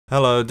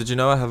Hello, did you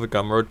know I have a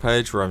Gumroad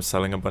page where I'm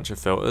selling a bunch of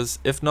filters?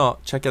 If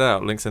not, check it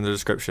out, links in the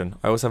description.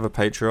 I also have a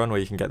Patreon where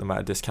you can get them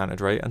at a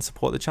discounted rate and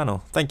support the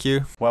channel. Thank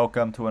you.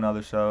 Welcome to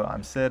another show.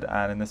 I'm Sid,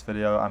 and in this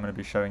video I'm going to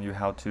be showing you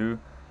how to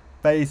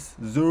face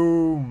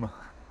zoom.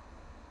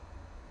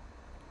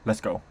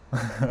 Let's go.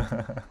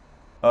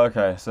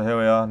 Okay, so here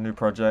we are, new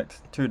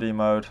project, 2D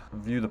mode,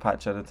 view the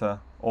patch editor,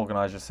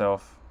 organize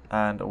yourself,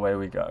 and away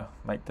we go.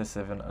 Make this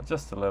even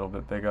just a little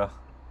bit bigger,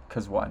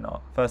 because why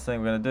not? First thing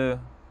we're going to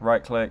do,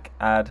 right click,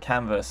 add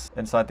canvas.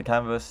 Inside the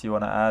canvas you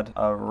want to add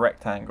a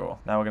rectangle.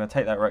 Now we're going to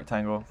take that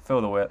rectangle, fill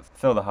the width,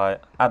 fill the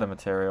height, add a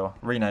material,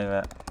 rename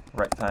it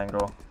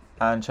rectangle,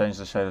 and change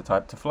the shader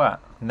type to flat.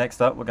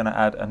 Next up we're going to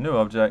add a new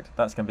object.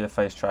 That's going to be a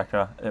face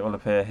tracker. It will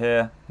appear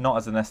here, not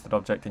as a nested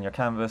object in your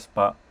canvas,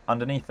 but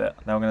underneath it.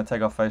 Now we're going to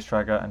take our face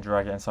tracker and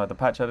drag it inside the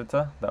patch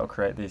editor. That will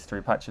create these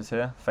three patches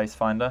here. Face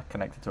finder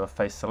connected to a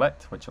face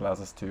select, which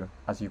allows us to,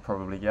 as you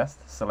probably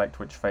guessed, select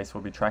which face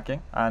we'll be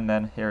tracking. And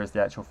then here is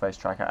the actual face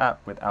tracker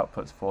app with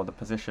outputs for the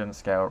position,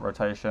 scale,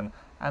 rotation,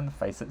 and the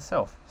face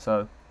itself.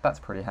 So that's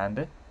pretty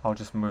handy. I'll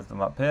just move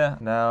them up here.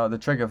 Now the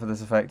trigger for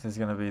this effect is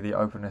going to be the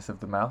openness of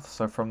the mouth.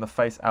 So from the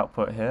face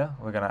output here,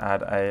 we're going to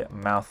add a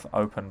mouth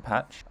open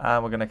patch,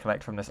 and we're going to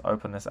connect from this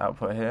openness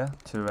output here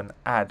to an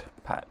add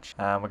patch.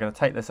 And we're going to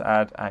take this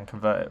add and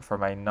convert it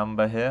from a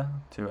number here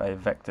to a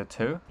vector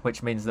 2,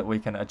 which means that we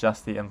can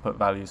adjust the input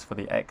values for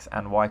the x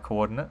and y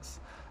coordinates.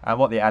 And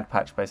what the add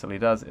patch basically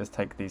does is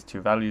take these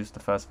two values,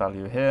 the first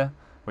value here,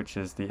 which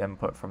is the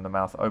input from the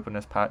mouth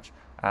openness patch,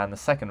 and the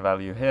second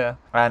value here,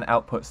 and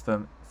outputs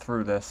them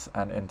through this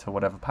and into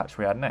whatever patch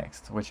we add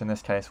next, which in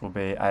this case will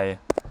be a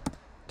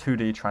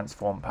 2D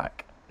transform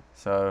pack.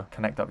 So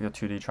connect up your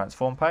 2D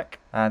transform pack,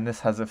 and this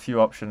has a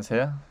few options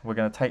here. We're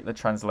going to take the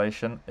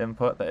translation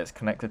input that it's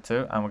connected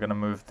to, and we're going to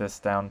move this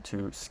down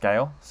to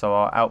scale. So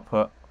our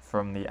output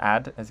from the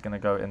add is going to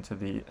go into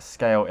the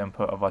scale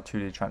input of our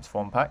 2D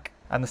transform pack,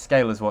 and the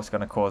scale is what's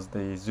going to cause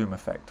the zoom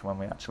effect when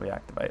we actually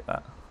activate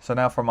that. So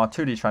now from our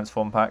 2D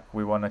transform pack,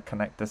 we want to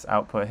connect this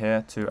output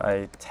here to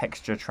a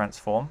texture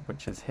transform,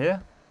 which is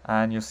here.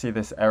 And you'll see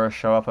this error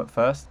show up at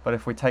first, but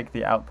if we take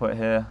the output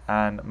here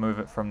and move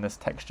it from this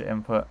texture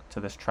input to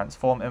this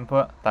transform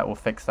input, that will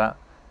fix that.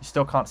 You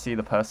still can't see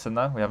the person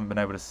though. We haven't been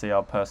able to see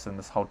our person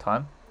this whole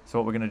time. So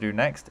what we're going to do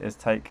next is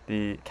take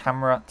the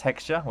camera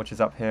texture, which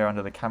is up here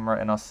under the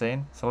camera in our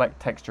scene,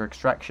 select texture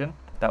extraction.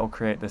 That will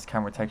create this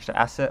camera texture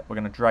asset. We're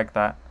going to drag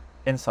that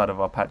inside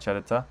of our patch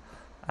editor,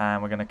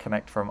 and we're going to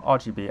connect from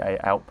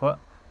RGBA output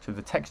to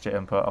the texture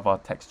input of our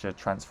texture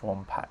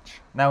transform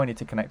patch. Now we need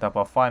to connect up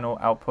our final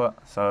output,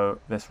 so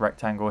this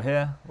rectangle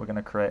here, we're going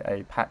to create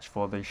a patch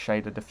for the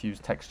shader diffuse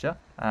texture,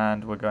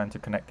 and we're going to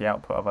connect the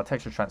output of our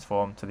texture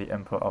transform to the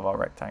input of our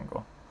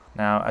rectangle.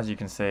 Now as you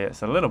can see,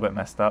 it's a little bit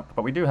messed up,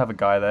 but we do have a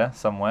guy there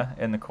somewhere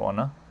in the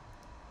corner.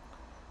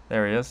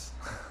 There he is.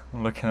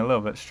 Looking a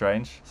little bit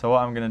strange. So what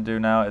I'm going to do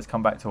now is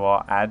come back to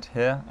our add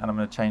here, and I'm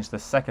going to change the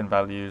second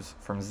values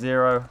from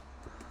 0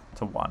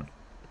 to 1.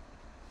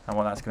 And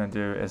what that's going to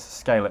do is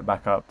scale it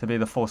back up to be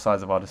the full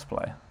size of our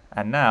display.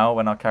 And now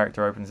when our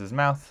character opens his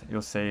mouth,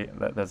 you'll see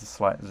that there's a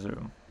slight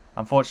zoom.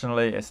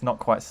 Unfortunately, it's not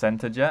quite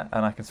centered yet,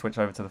 and I can switch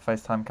over to the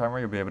FaceTime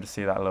camera. You'll be able to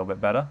see that a little bit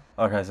better.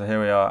 Okay, so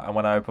here we are, and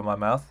when I open my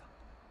mouth,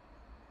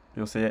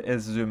 you'll see it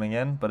is zooming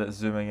in, but it's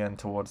zooming in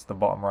towards the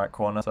bottom right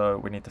corner, so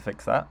we need to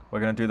fix that. We're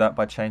going to do that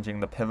by changing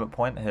the pivot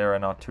point here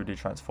in our 2D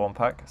transform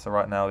pack. So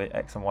right now the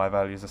x and y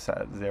values are set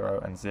at 0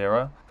 and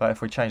 0, but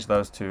if we change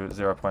those to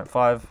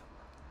 0.5,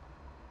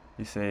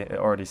 you see it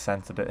already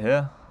centered it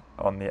here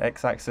on the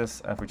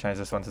x-axis, and if we change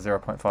this one to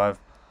 0.5,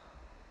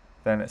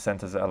 then it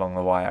centers it along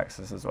the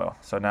y-axis as well.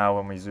 So now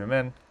when we zoom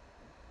in,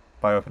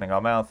 by opening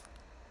our mouth,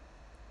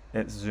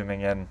 it's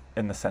zooming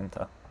in the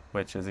center,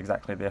 which is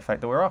exactly the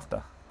effect that we're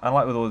after. And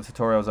like with all the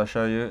tutorials I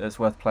show you, it's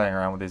worth playing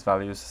around with these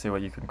values to see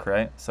what you can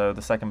create. So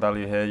the second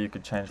value here, you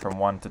could change from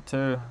 1 to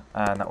 2,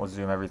 and that will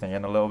zoom everything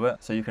in a little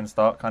bit. So you can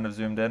start kind of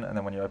zoomed in, and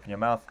then when you open your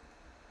mouth,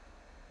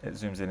 it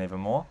zooms in even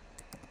more.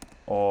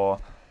 Or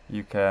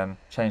you can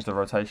change the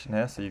rotation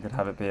here, so you could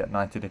have it be at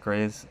 90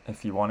 degrees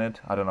if you wanted.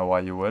 I don't know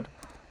why you would.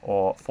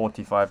 Or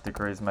 45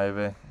 degrees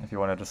maybe, if you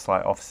wanted a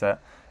slight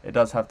offset. It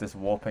does have this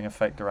warping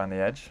effect around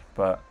the edge,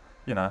 but,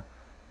 you know,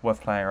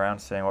 worth playing around,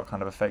 seeing what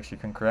kind of effects you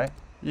can create.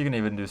 You can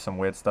even do some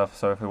weird stuff,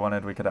 so if we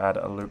wanted, we could add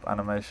a loop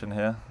animation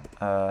here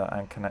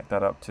and connect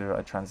that up to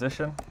a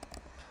transition.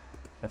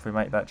 If we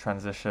make that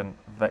transition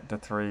vector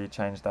 3,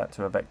 change that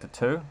to a vector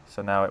 2,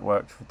 so now it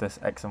works with this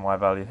x and y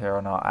value here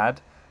on our add.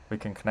 We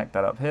can connect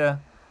that up here,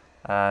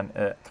 and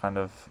it kind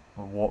of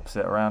warps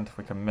it around.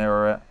 We can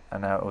mirror it,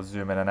 and now it will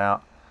zoom in and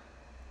out.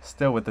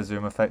 Still with the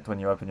zoom effect when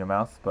you open your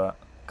mouth, but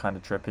kind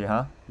of trippy,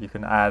 huh? You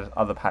can add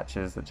other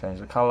patches that change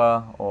the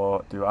color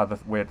or do other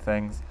weird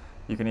things.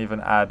 You can even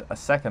add a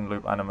second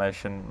loop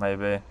animation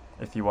maybe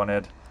if you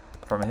wanted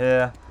from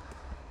here.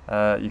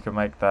 You can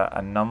make that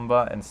a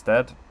number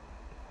instead,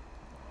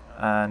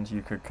 and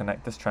you could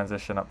connect this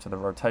transition up to the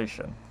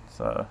rotation.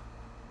 So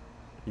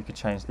you could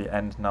change the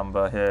end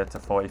number here to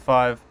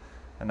 45,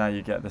 and now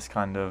you get this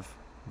kind of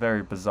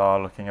very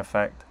bizarre looking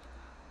effect.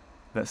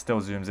 that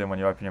still zooms in when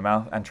you open your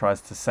mouth and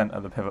tries to center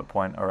the pivot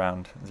point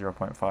around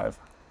 0.5.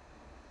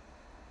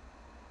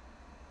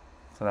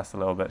 So that's a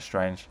little bit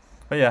strange.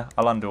 But yeah,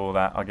 I'll undo all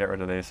that. I'll get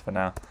rid of these for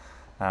now.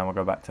 And we'll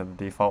go back to the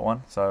default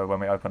one. So when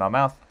we open our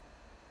mouth,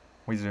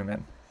 we zoom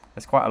in.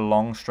 It's quite a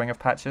long string of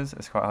patches.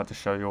 It's quite hard to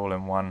show you all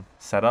in one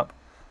setup.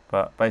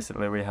 But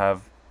basically we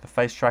have the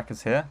face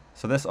trackers here.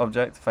 So this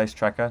object, face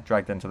tracker,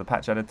 dragged into the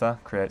patch editor,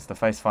 creates the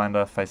face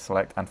finder, face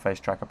select, and face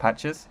tracker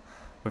patches.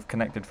 We've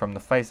connected from the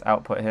face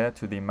output here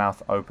to the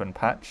mouth open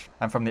patch.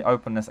 And from the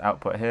openness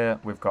output here,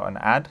 we've got an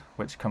add,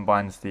 which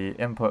combines the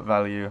input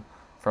value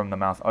from the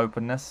mouth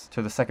openness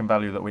to the second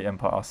value that we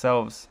input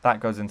ourselves. That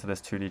goes into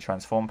this 2D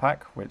transform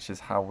pack, which is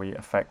how we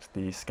affect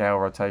the scale,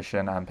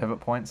 rotation, and pivot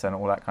points and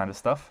all that kind of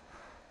stuff.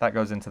 That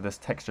goes into this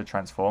texture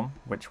transform,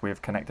 which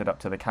we've connected up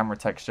to the camera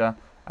texture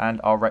and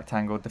our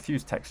rectangle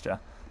diffuse texture.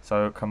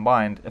 So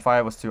combined, if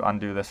I was to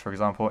undo this, for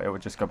example, it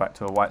would just go back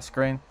to a white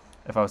screen.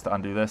 If I was to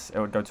undo this, it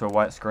would go to a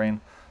white screen.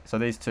 So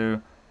these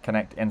two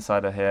connect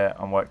inside of here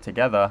and work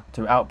together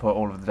to output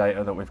all of the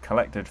data that we've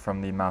collected from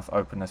the mouth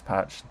openness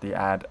patch, the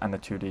add, and the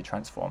 2D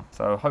transform.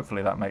 So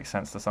hopefully that makes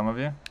sense to some of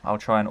you. I'll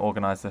try and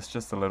organize this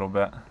just a little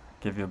bit,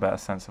 give you a better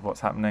sense of what's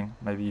happening.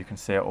 Maybe you can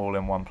see it all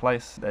in one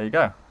place. There you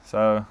go.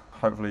 So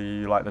hopefully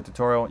you like the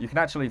tutorial. You can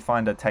actually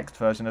find a text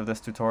version of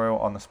this tutorial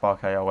on the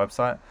Spark AR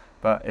website,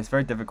 but it's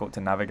very difficult to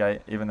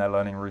navigate. Even their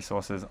learning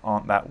resources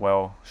aren't that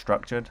well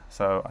structured.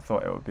 So I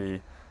thought it would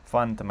be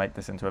fun to make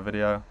this into a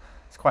video.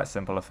 It's quite a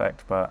simple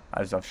effect, but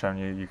as I've shown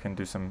you, you can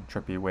do some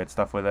trippy, weird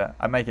stuff with it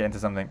and make it into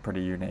something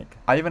pretty unique.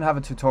 I even have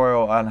a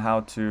tutorial on how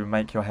to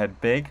make your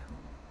head big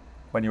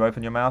when you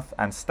open your mouth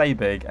and stay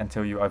big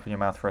until you open your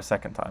mouth for a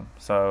second time.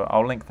 So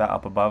I'll link that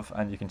up above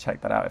and you can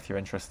check that out if you're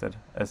interested.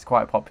 It's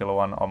quite a popular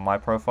one on my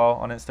profile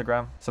on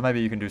Instagram, so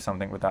maybe you can do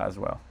something with that as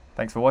well.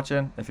 Thanks for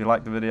watching. If you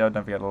liked the video,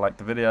 don't forget to like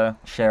the video,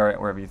 share it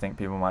wherever you think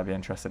people might be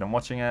interested in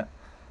watching it.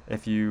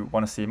 If you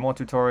want to see more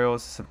tutorials,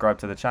 subscribe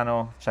to the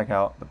channel, check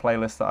out the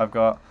playlist that I've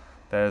got.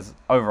 There's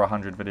over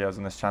 100 videos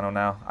on this channel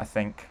now, I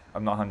think.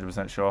 I'm not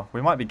 100% sure.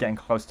 We might be getting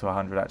close to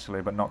 100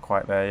 actually, but not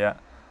quite there yet.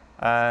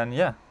 And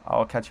yeah,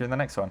 I'll catch you in the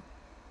next one.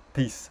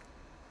 Peace.